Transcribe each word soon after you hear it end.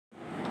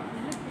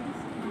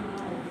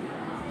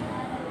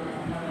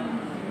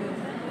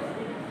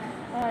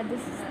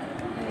This is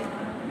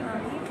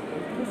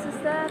this is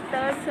the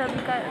third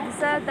cervical. This is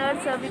the third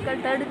cervical,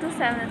 third to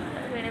seventh,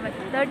 whenever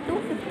third to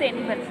fifth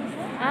animal.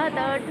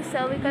 Third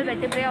cervical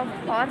vertebrae of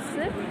horse.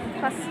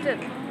 First,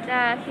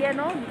 here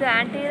no the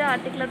anterior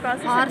articular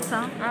process. Horse,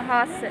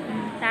 horse.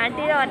 The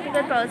anterior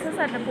articular process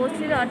and the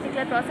posterior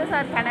articular process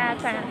are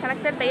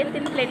connected by a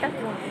thin plate of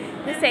bone.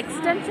 This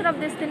extension of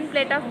this thin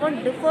plate of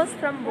bone differs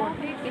from bone.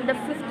 In the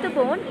fifth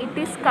bone, it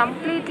is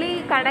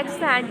completely connects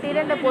the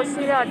anterior and the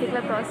posterior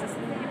articular process.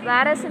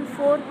 Whereas in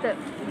fourth,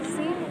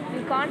 see,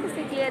 you can't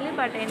see clearly,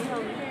 but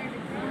anyhow,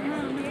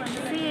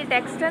 see it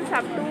extends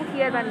up to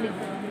here only.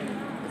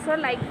 So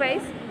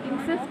likewise, in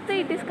fifth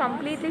it is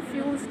completely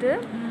fused.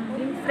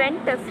 In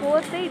front,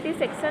 fourth it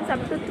is extends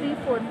up to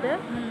 3/4,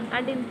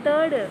 and in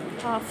third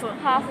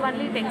half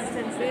only it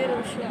extends.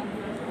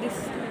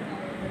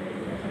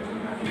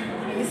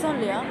 This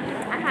only,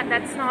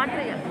 That's not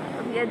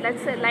yeah,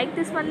 that's like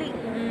this only.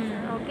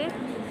 Okay,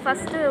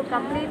 first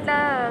complete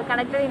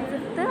connected in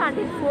fifth, and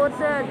in fourth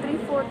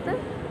 3/4,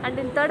 and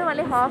in third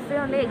only halfway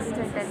only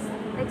extended.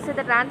 Next,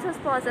 the transverse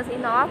process.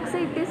 In ox,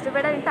 it is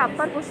divided into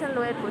upper portion,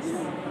 lower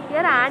portion.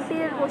 Here,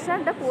 anterior portion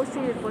and the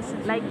posterior portion.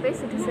 Likewise,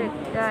 it is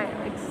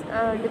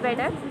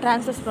divided.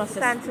 transverse process.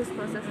 Transverse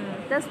process.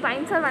 The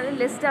spines are only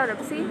less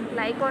developed. See,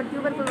 like on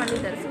tubercle only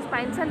there. So,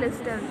 spines are less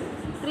developed.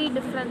 Three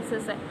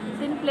differences: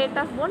 thin plate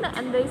of bone,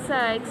 and this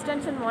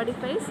extension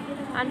modifies,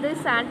 and this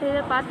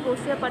anterior part,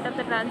 posterior part of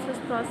the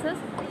transverse process.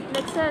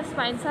 Next,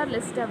 spines are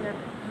less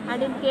developed. And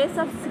in case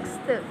of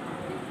sixth,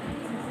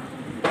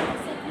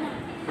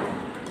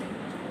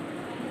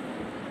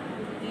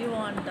 You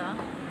want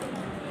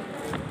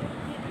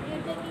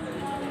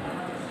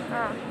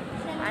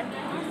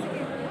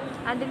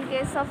and in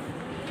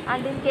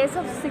case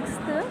of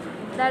sixth,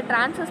 the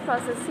transverse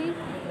process. See,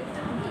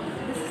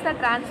 this is the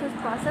transverse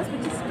process,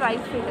 which is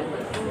trifid.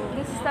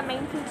 This is the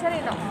main feature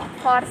in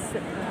horse.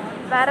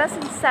 Whereas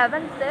in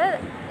seventh,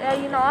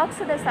 in ox,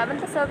 the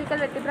seventh cervical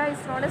vertebra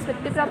is known as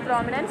vertebra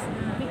prominens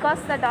because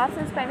the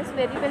dorsal spine is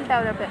very well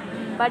developed.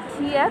 But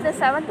here, the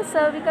seventh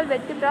cervical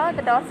vertebra,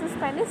 the dorsal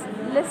spine is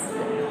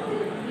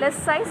less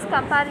size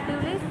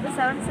comparatively to the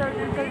seventh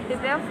cervical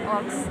vertebra of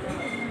ox.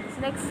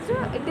 Next,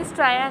 it is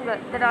triangle,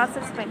 the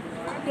dorsal spine.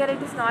 Here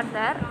it is not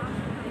there.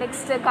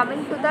 Next,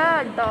 coming to the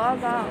dog.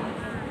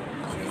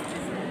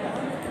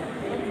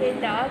 Okay,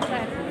 dog.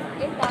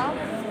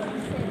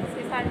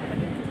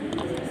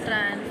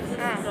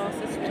 transverse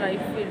process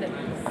trifid.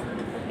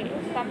 Okay,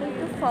 coming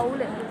to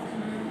fowl.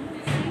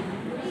 See,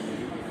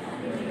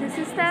 this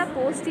is the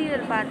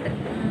posterior part.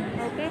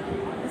 Okay,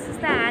 this is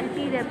the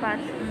anterior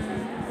part.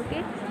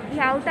 Okay, we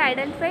have to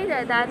identify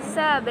that that's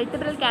a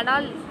vertebral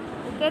canal.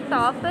 Okay,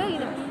 top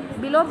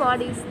below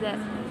body is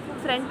there.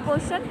 Front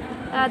portion,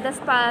 the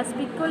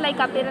spicule like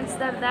appearance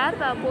are there.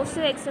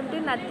 Posterior extremity,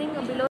 nothing below.